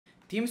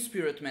Team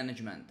spirit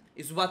management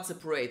is what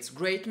separates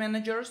great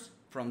managers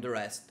from the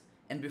rest.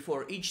 And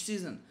before each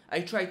season,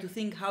 I try to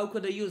think how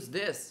could I use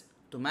this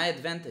to my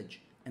advantage.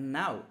 And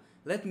now,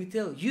 let me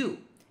tell you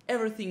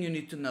everything you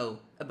need to know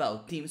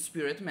about team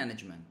spirit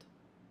management.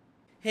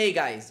 Hey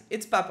guys,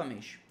 it's Papa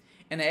Mish.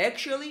 And I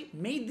actually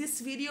made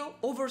this video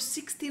over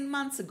 16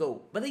 months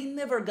ago, but I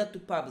never got to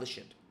publish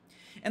it.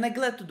 And I'm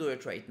glad to do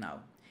it right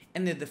now.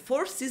 And in the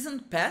 4th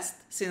season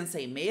passed since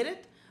I made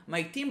it,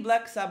 my team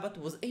Black Sabbath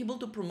was able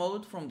to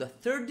promote from the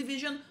 3rd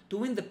division to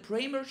win the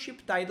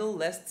Premiership title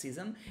last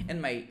season,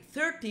 and my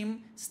 3rd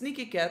team,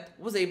 Sneaky Cat,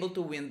 was able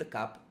to win the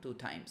cup 2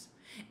 times.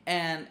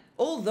 And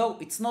although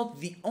it's not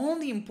the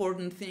only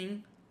important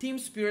thing, team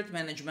spirit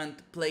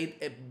management played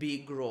a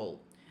big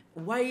role.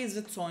 Why is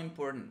it so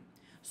important?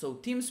 So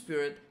team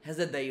spirit has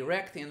a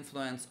direct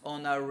influence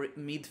on our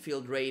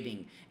midfield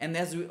rating, and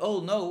as we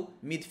all know,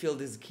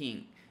 midfield is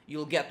king.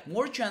 You'll get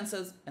more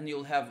chances and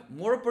you'll have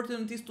more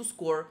opportunities to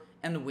score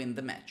and win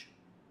the match.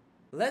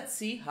 Let's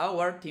see how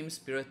our team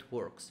spirit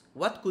works,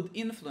 what could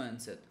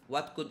influence it,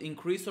 what could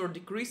increase or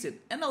decrease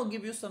it, and I'll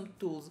give you some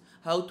tools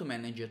how to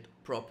manage it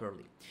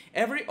properly.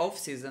 Every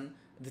off-season,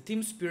 the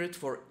team spirit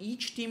for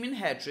each team in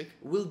Hattrick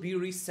will be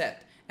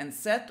reset and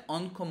set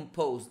on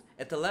composed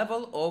at a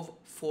level of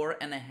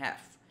 4.5.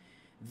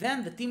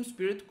 Then the team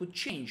spirit could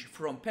change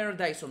from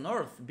Paradise on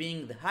Earth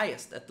being the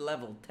highest at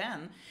level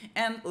 10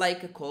 and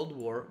Like a Cold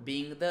War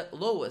being the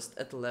lowest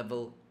at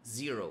level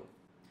 0.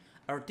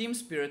 Our team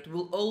spirit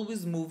will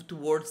always move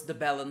towards the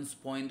balance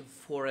point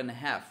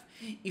 4.5.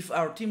 If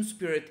our team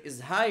spirit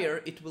is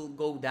higher, it will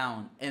go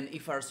down, and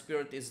if our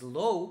spirit is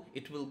low,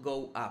 it will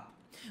go up.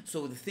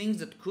 So the things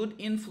that could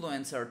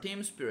influence our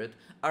team spirit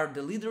are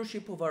the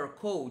leadership of our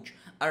coach,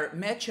 our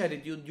match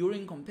attitude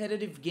during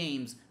competitive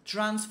games,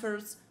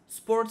 transfers,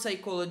 sports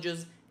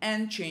psychologists,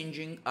 and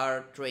changing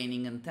our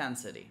training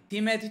intensity.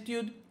 Team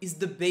attitude is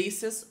the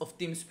basis of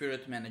team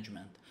spirit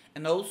management.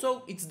 And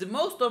also, it's the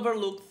most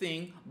overlooked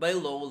thing by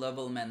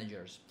low-level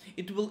managers.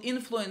 It will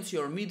influence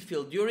your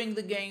midfield during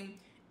the game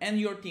and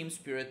your team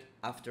spirit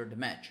after the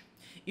match.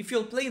 If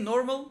you'll play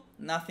normal,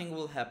 nothing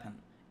will happen.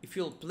 If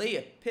you'll play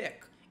a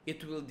pick,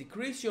 it will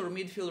decrease your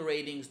midfield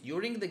ratings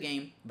during the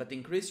game, but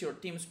increase your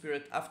team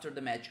spirit after the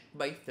match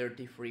by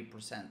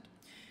 33%.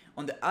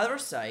 On the other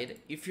side,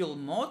 if you'll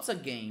mods a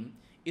game,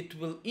 it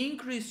will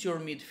increase your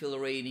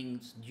midfield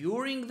ratings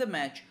during the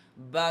match,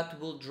 but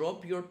will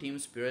drop your team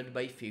spirit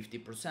by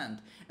 50%.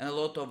 And a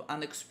lot of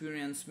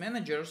unexperienced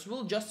managers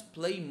will just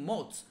play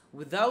mods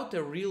without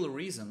a real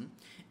reason,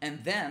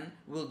 and then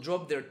will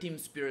drop their team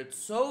spirit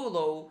so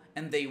low,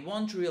 and they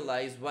won't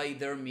realize why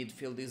their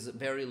midfield is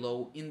very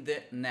low in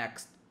the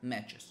next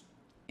matches.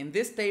 In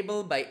this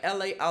table by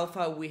LA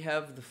Alpha, we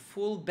have the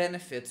full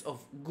benefits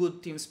of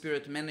good team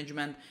spirit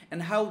management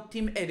and how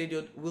team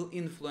attitude will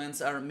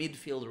influence our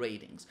midfield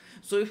ratings.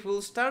 So if we're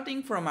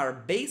starting from our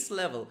base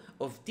level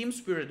of team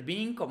spirit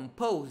being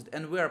composed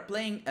and we are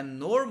playing a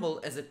normal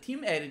as a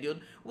team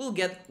attitude, we'll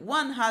get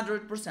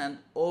 100%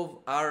 of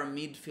our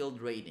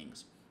midfield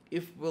ratings.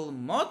 If we'll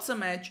mods a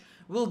match,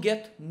 we'll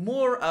get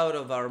more out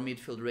of our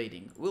midfield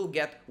rating. We'll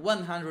get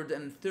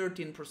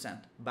 113%,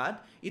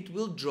 but it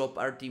will drop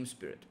our team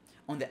spirit.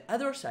 On the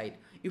other side,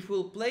 if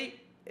we'll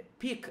play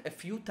pick a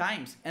few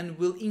times and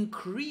will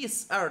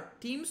increase our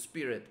team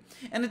spirit,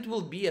 and it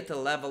will be at a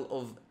level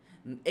of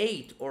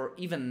 8 or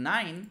even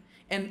 9,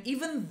 and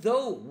even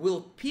though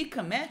we'll pick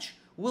a match,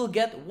 we'll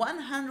get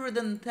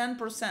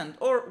 110%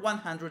 or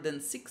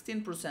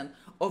 116%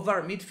 of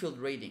our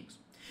midfield ratings.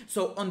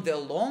 So on the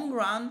long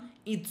run,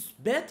 it's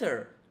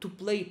better to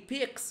play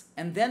picks,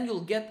 and then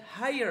you'll get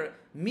higher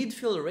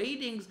midfield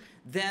ratings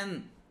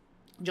than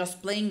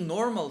just playing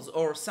normals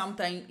or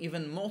sometimes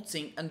even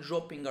modsing and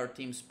dropping our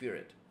team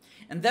spirit.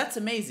 And that's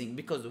amazing,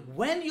 because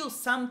when you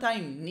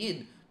sometimes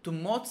need to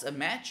mods a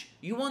match,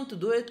 you want to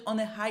do it on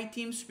a high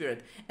team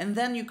spirit, and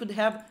then you could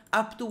have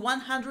up to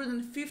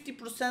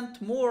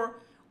 150% more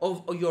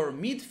of your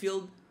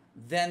midfield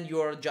than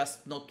you're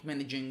just not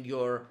managing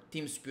your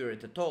team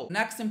spirit at all.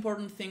 Next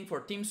important thing for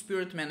team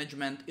spirit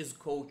management is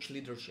coach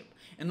leadership.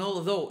 And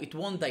although it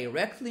won't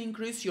directly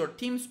increase your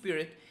team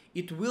spirit,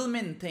 it will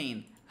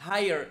maintain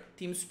higher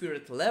team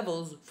spirit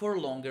levels for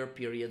longer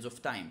periods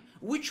of time,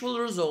 which will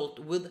result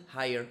with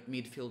higher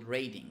midfield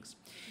ratings.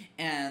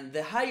 And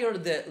the higher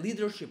the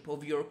leadership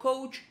of your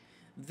coach,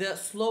 the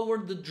slower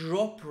the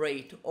drop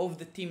rate of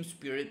the team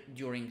spirit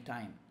during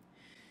time.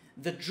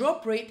 The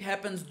drop rate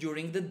happens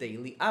during the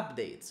daily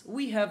updates.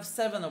 We have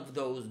 7 of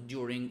those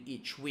during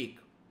each week.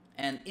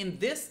 And in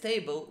this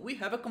table, we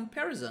have a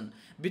comparison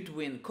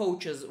between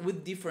coaches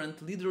with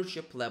different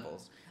leadership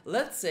levels.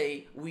 Let's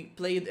say we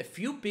played a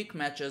few pick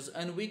matches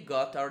and we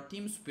got our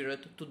team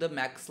spirit to the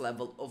max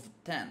level of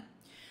 10.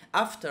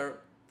 After,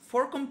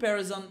 for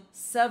comparison,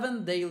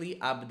 7 daily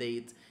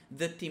updates,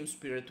 the team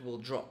spirit will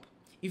drop.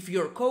 If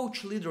your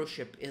coach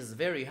leadership is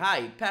very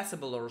high,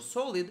 passable or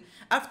solid,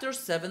 after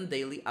 7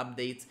 daily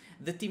updates,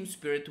 the team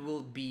spirit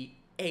will be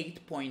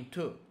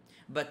 8.2.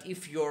 But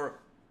if your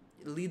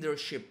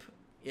leadership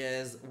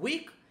is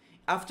weak,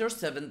 after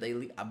 7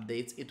 daily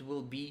updates, it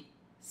will be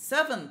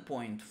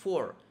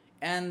 7.4,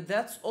 and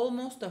that's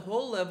almost a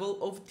whole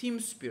level of team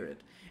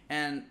spirit.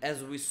 And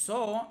as we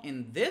saw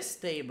in this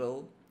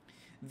table,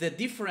 the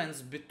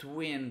difference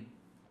between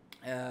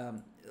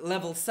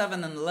level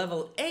 7 and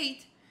level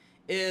 8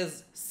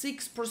 is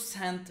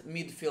 6%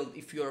 midfield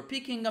if you are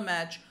picking a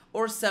match,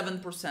 or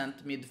 7%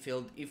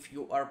 midfield if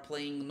you are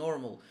playing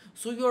normal.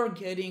 So you are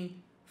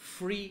getting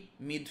free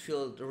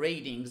midfield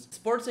ratings.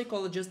 Sports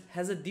Psychologist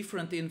has a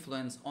different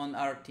influence on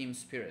our team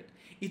spirit.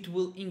 It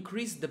will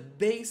increase the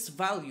base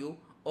value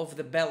of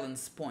the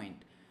balance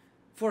point.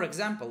 For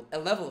example, a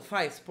level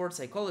 5 Sports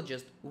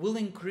Psychologist will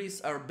increase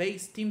our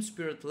base team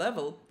spirit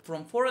level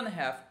from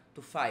 4.5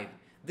 to 5.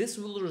 This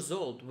will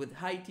result with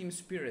high team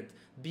spirit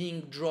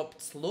being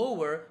dropped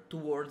slower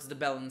towards the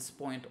balance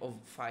point of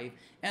 5,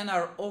 and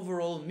our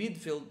overall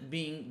midfield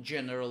being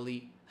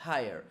generally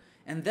higher.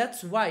 And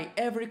that's why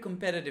every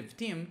competitive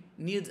team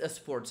needs a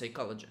sports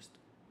psychologist.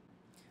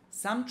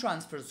 Some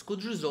transfers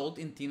could result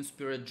in team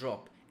spirit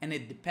drop, and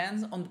it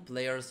depends on the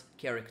player's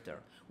character.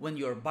 When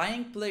you're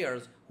buying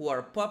players who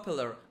are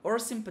popular or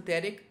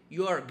sympathetic,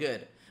 you are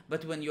good.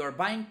 But when you are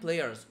buying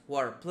players who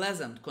are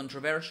pleasant,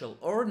 controversial,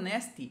 or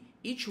nasty,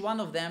 each one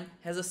of them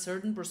has a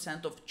certain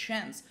percent of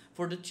chance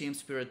for the team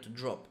spirit to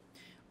drop.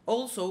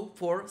 Also,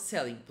 for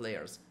selling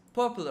players,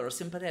 popular,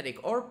 sympathetic,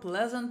 or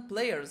pleasant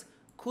players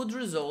could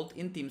result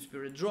in team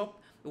spirit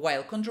drop,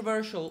 while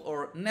controversial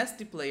or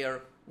nasty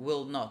player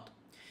will not.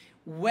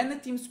 When a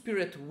team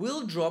spirit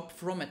will drop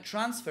from a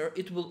transfer,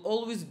 it will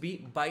always be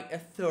by a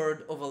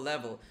third of a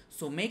level,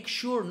 so make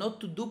sure not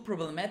to do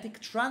problematic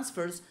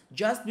transfers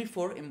just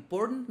before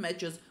important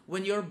matches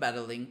when you're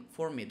battling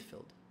for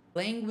midfield.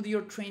 Playing with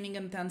your training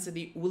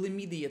intensity will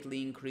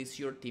immediately increase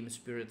your team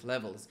spirit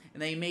levels,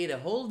 and I made a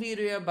whole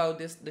video about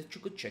this that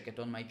you could check it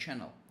on my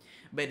channel.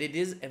 But it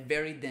is a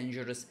very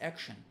dangerous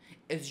action.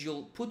 As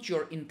you'll put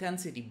your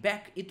intensity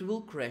back, it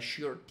will crash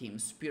your team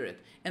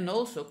spirit, and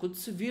also could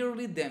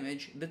severely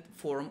damage the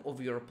form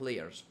of your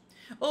players.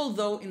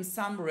 Although in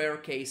some rare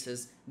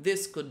cases,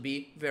 this could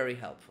be very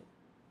helpful.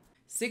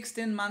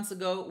 16 months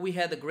ago, we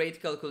had a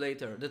great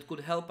calculator that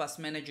could help us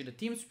manage the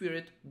team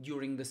spirit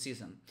during the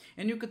season,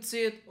 and you could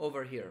see it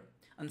over here.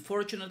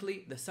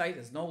 Unfortunately, the site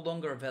is no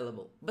longer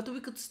available, but we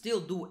could still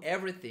do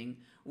everything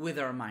with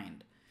our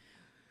mind.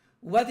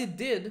 What it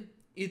did,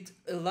 it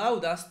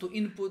allowed us to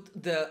input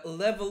the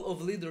level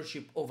of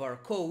leadership of our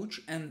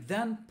coach and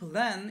then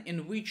plan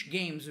in which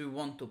games we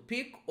want to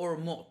pick or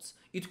mods.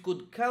 It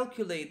could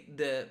calculate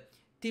the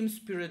team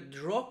spirit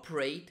drop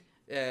rate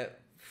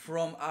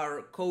from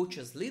our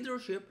coach's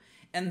leadership,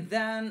 and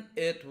then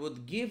it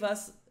would give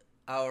us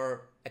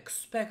our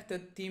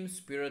expected team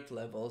spirit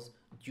levels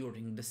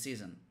during the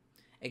season.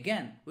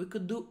 Again, we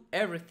could do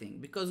everything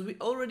because we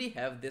already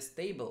have this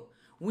table.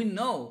 We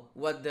know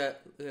what the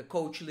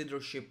coach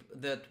leadership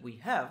that we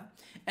have,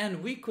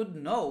 and we could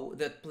know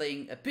that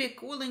playing a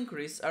pick will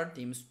increase our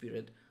team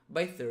spirit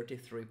by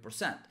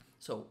 33%.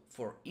 So,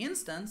 for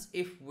instance,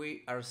 if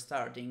we are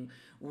starting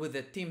with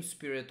a team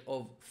spirit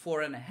of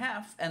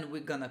 4.5 and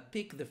we're gonna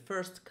pick the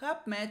first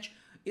cup match,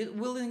 it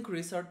will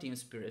increase our team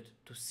spirit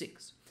to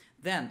 6.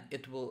 Then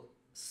it will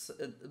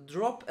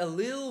drop a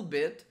little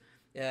bit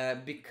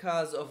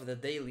because of the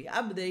daily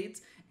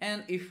updates,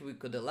 and if we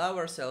could allow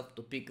ourselves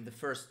to pick the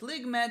first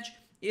league match,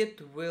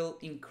 it will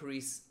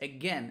increase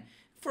again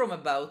from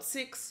about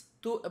 6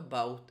 to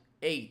about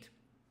 8.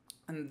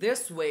 And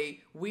this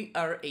way we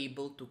are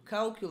able to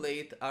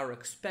calculate our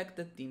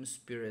expected team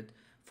spirit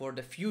for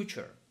the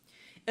future.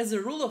 As a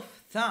rule of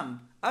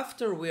thumb,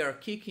 after we are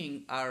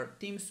kicking our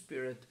team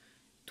spirit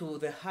to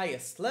the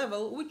highest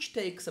level, which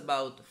takes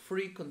about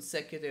 3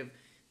 consecutive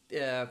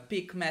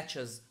pick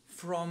matches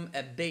from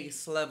a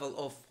base level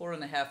of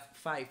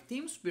 4.5-5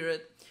 team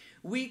spirit,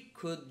 we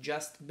could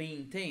just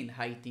maintain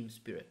high team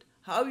spirit.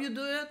 How you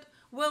do it?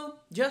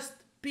 Well, just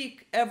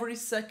pick every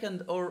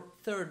second or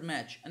third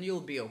match and you'll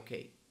be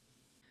okay.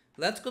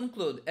 Let's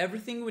conclude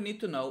everything we need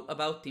to know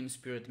about team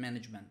spirit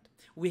management.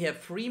 We have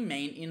 3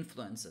 main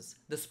influences.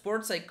 The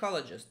sports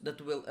psychologist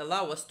that will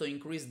allow us to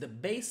increase the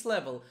base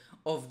level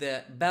of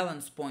the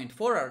balance point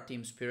for our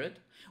team spirit.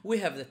 We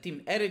have the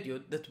team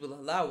attitude that will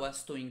allow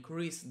us to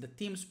increase the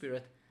team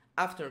spirit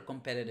after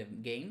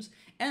competitive games,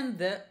 and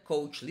the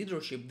coach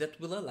leadership that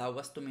will allow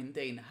us to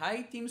maintain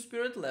high team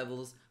spirit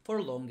levels for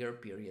longer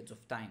periods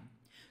of time.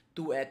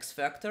 2 X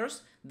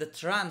factors: the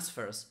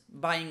transfers,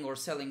 buying or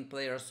selling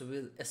players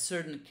with a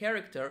certain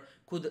character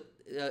could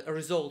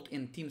result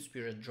in team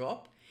spirit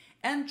drop,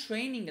 and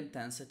training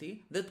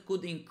intensity that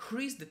could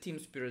increase the team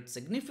spirit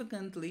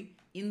significantly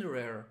in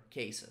rare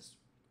cases.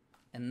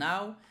 And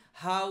now,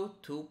 how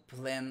to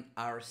plan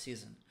our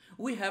season.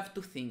 We have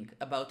to think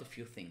about a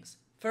few things.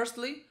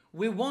 Firstly,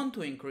 we want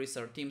to increase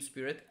our team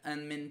spirit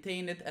and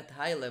maintain it at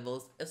high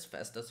levels as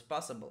fast as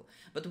possible.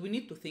 But we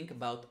need to think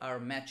about our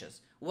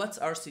matches. What's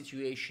our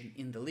situation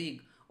in the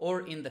league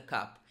or in the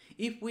cup?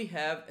 If we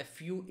have a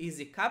few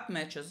easy cup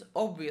matches,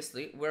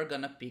 obviously we're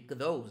gonna pick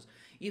those.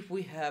 If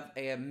we have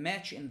a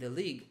match in the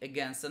league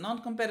against a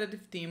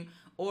non-competitive team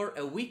or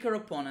a weaker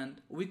opponent,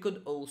 we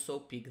could also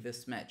pick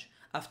this match.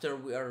 after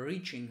we are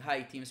reaching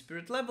high team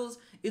spirit levels,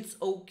 it's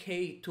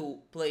okay to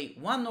play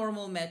one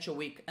normal match a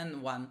week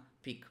and one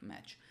peak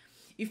match.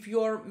 If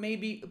you're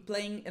maybe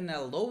playing in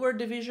a lower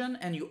division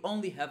and you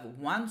only have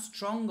one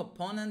strong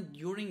opponent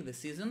during the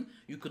season,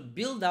 you could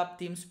build up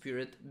team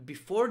spirit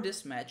before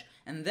this match,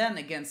 and then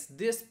against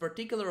this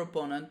particular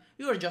opponent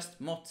you are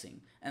just motzing.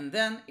 And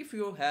then if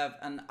you have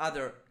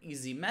other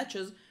easy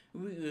matches,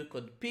 you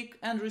could pick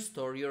and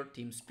restore your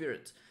team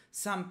spirit.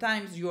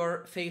 Sometimes you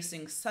are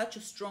facing such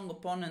a strong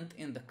opponent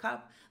in the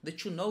cup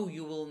that you know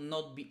you will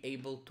not be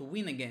able to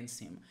win against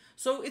him.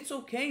 So it's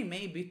okay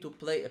maybe to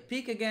play a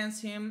pick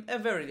against him, a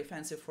very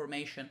defensive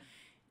formation,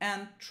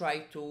 and try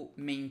to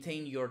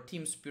maintain your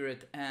team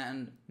spirit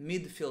and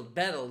midfield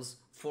battles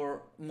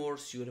for more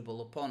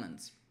suitable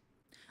opponents.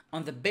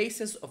 On the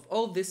basis of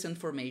all this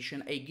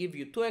information, I give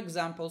you two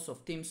examples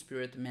of team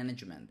spirit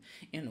management.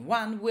 In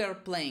one, we are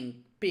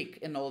playing pick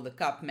in all the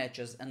cup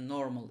matches and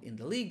normal in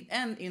the league,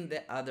 and in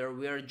the other,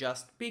 we are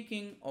just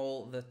picking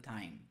all the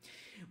time.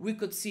 We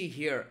could see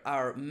here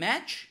our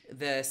match,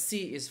 the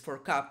C is for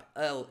cup,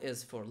 L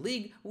is for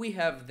league, we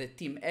have the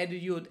team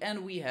attitude,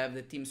 and we have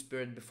the team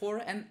spirit before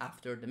and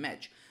after the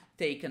match.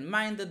 Take in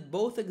mind that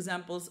both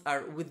examples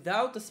are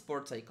without a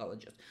sports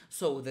psychologist,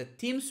 so the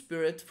team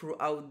spirit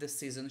throughout the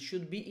season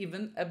should be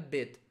even a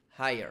bit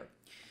higher.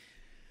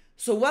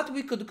 So what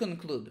we could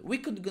conclude? We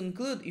could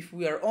conclude if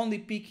we are only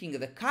picking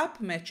the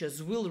cup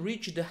matches, we'll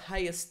reach the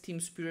highest team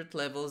spirit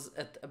levels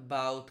at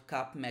about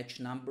cup match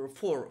number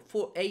 4,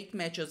 for 8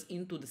 matches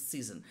into the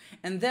season.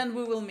 And then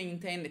we will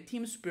maintain a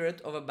team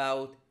spirit of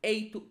about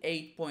 8 to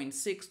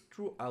 8.6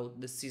 throughout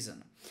the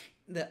season.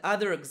 The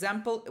other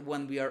example,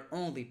 when we are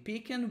only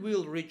picking,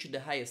 we'll reach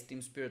the highest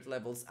team spirit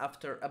levels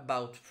after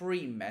about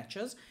 3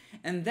 matches,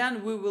 and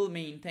then we will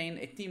maintain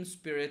a team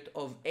spirit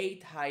of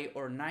 8 high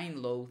or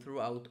 9 low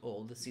throughout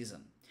all the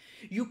season.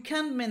 You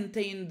can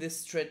maintain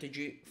this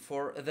strategy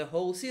for the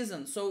whole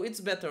season, so it's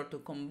better to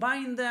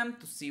combine them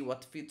to see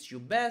what fits you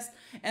best,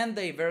 and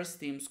diverse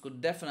teams could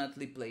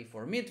definitely play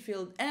for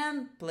midfield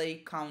and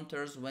play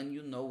counters when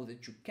you know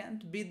that you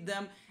can't beat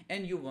them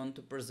and you want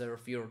to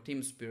preserve your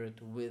team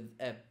spirit with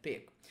a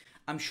pick.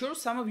 I'm sure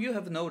some of you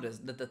have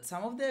noticed that at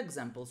some of the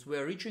examples we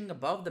are reaching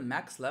above the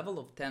max level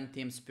of 10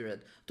 team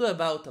spirit to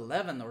about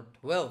 11 or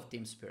 12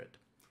 team spirit.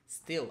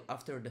 Still,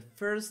 after the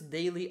first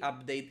daily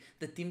update,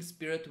 the team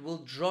spirit will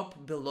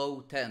drop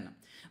below 10.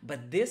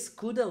 But this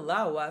could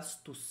allow us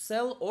to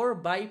sell or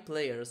buy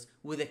players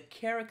with a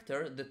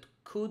character that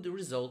could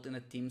result in a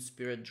team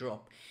spirit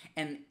drop.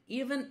 And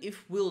even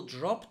if we'll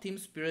drop team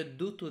spirit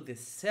due to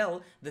this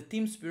sell, the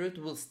team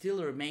spirit will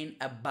still remain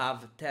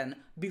above 10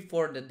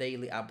 before the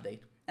daily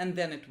update, and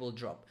then it will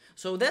drop.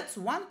 So that's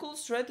one cool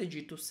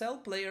strategy to sell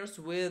players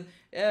with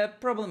a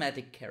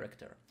problematic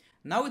character.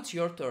 Now it's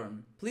your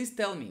turn. Please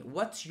tell me,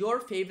 what's your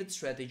favorite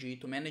strategy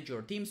to manage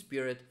your team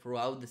spirit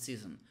throughout the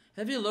season?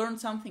 Have you learned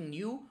something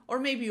new, or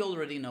maybe you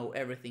already know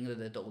everything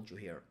that I told you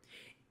here?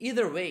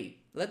 Either way,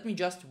 let me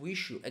just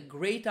wish you a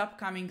great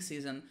upcoming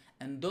season,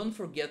 and don't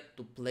forget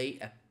to play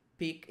a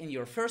pick in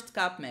your first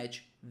cup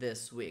match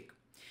this week.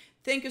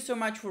 Thank you so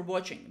much for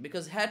watching,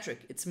 because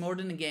Hat-Trick, it's more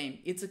than a game,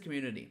 it's a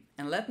community.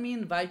 And let me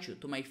invite you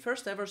to my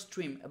first ever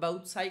stream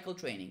about cycle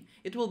training.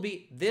 It will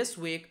be this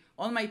week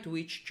on my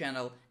Twitch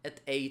channel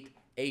at 8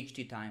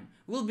 HT time.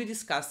 We'll be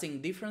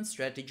discussing different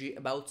strategy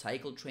about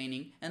cycle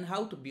training and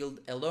how to build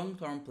a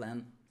long-term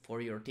plan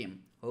for your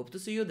team. Hope to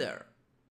see you there.